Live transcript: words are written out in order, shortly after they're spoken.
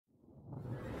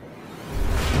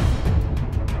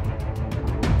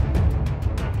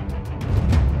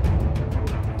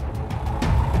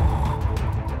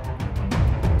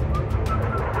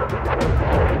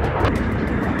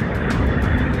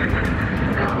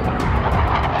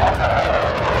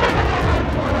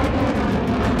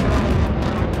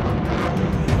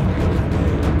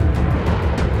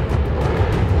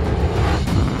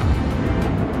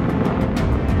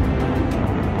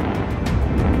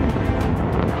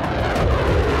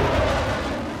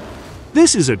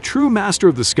This is a true master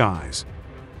of the skies.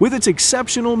 With its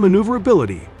exceptional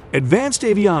maneuverability, advanced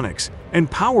avionics, and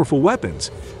powerful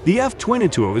weapons, the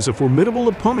F-22 is a formidable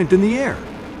opponent in the air.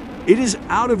 It is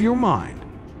out of your mind.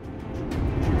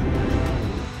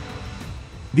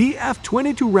 The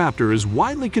F-22 Raptor is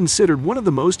widely considered one of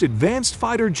the most advanced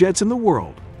fighter jets in the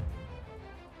world.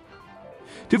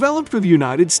 Developed for the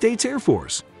United States Air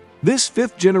Force, this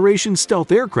fifth-generation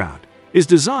stealth aircraft is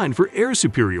designed for air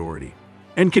superiority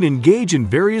and can engage in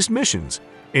various missions,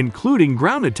 including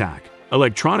ground attack,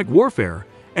 electronic warfare,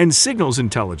 and signals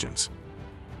intelligence.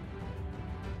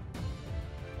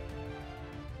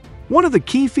 One of the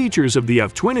key features of the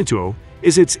F-22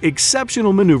 is its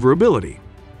exceptional maneuverability.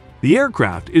 The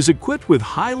aircraft is equipped with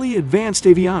highly advanced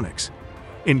avionics,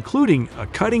 including a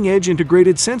cutting-edge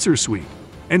integrated sensor suite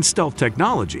and stealth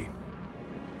technology.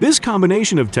 This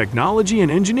combination of technology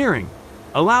and engineering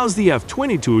allows the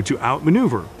F-22 to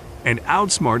outmaneuver and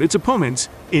outsmart its opponents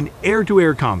in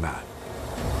air-to-air combat.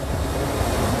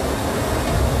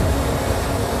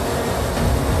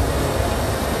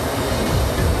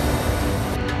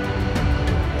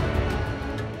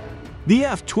 The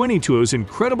F-22's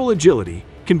incredible agility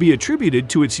can be attributed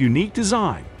to its unique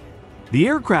design. The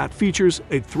aircraft features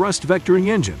a thrust vectoring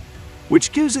engine,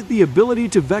 which gives it the ability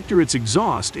to vector its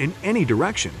exhaust in any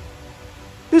direction.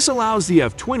 This allows the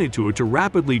F-22 to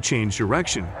rapidly change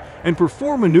direction and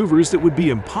perform maneuvers that would be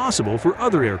impossible for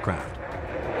other aircraft.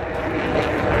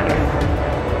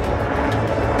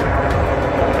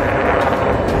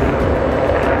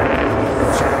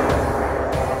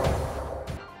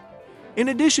 In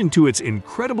addition to its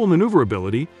incredible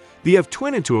maneuverability, the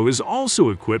F-22 is also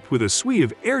equipped with a suite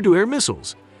of air-to-air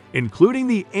missiles, including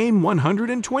the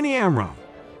AIM-120 AMRAAM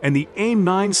and the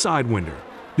AIM-9 Sidewinder.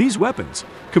 These weapons,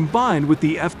 combined with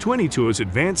the F-22's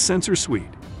advanced sensor suite,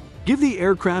 give the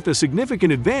aircraft a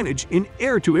significant advantage in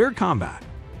air-to-air combat.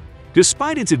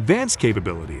 Despite its advanced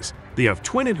capabilities, the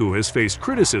F-22 has faced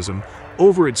criticism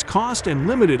over its cost and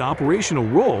limited operational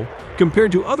role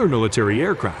compared to other military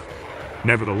aircraft.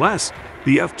 Nevertheless,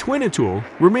 the F-22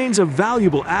 remains a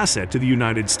valuable asset to the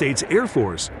United States Air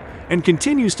Force and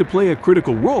continues to play a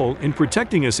critical role in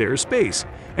protecting us airspace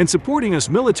and supporting us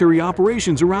military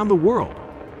operations around the world.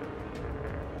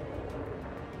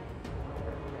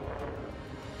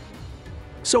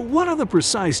 So what are the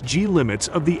precise G limits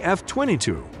of the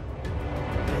F-22?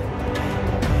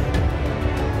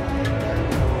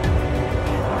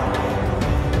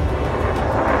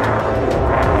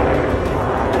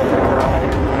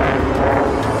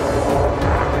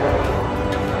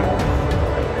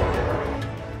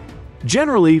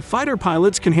 Generally, fighter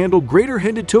pilots can handle greater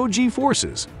head-to-toe G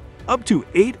forces, up to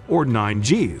 8 or 9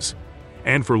 Gs,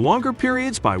 and for longer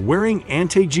periods by wearing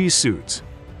anti-G suits.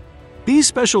 These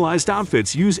specialized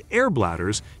outfits use air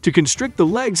bladders to constrict the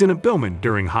legs and abdomen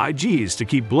during high Gs to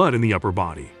keep blood in the upper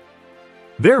body.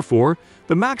 Therefore,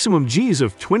 the maximum Gs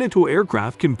of F-22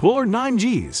 aircraft can pull are 9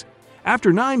 Gs.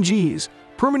 After 9 Gs,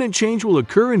 permanent change will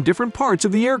occur in different parts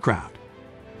of the aircraft.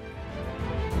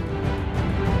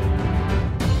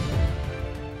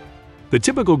 The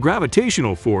typical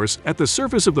gravitational force at the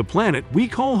surface of the planet we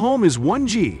call home is 1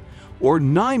 G, or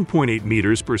 9.8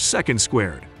 meters per second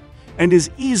squared, and is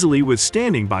easily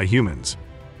withstanding by humans.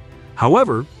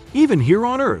 However, even here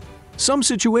on Earth, some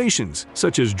situations,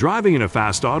 such as driving in a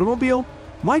fast automobile,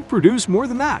 might produce more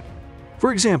than that.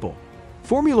 For example,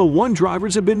 Formula One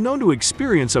drivers have been known to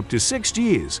experience up to 6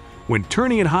 Gs when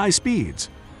turning at high speeds.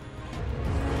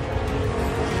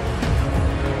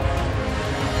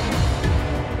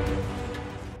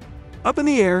 Up in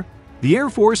the air, the Air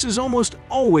Force is almost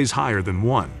always higher than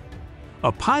 1.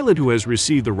 A pilot who has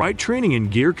received the right training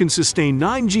and gear can sustain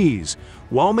 9 Gs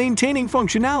while maintaining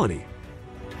functionality.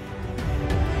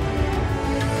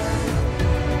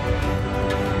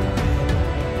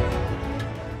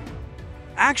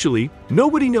 Actually,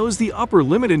 nobody knows the upper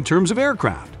limit in terms of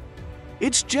aircraft.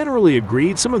 It's generally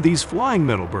agreed some of these flying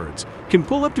metal birds can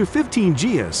pull up to 15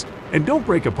 Gs and don't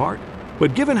break apart,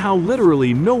 but given how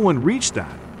literally no one reached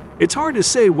that, it's hard to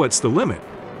say what's the limit.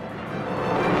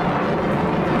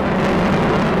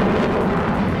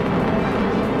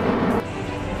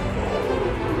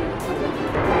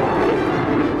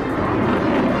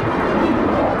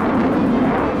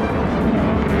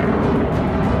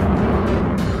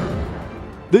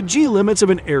 The G limits of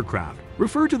an aircraft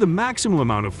refer to the maximum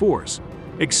amount of force,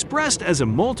 expressed as a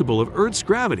multiple of Earth's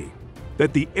gravity,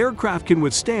 that the aircraft can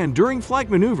withstand during flight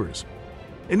maneuvers.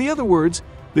 In other words,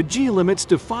 the G limits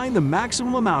define the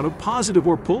maximum amount of positive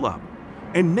or pull-up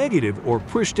and negative or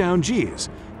push-down Gs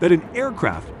that an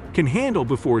aircraft can handle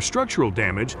before structural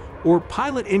damage or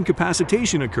pilot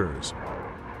incapacitation occurs.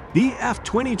 The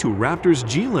F-22 Raptor's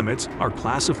G limits are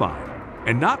classified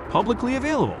and not publicly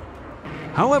available.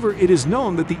 However, it is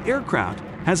known that the aircraft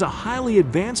has a highly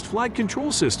advanced flight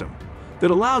control system that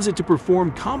allows it to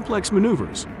perform complex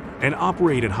maneuvers and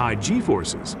operate at high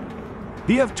G-forces.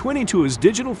 The F-22's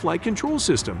digital flight control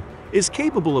system is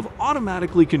capable of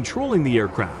automatically controlling the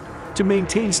aircraft to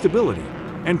maintain stability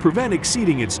and prevent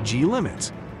exceeding its G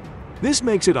limits. This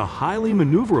makes it a highly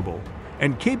maneuverable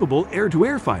and capable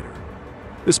air-to-air fighter.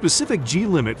 The specific G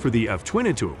limit for the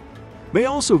F-22 may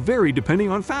also vary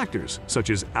depending on factors such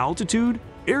as altitude,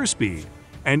 airspeed,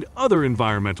 and other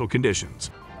environmental conditions.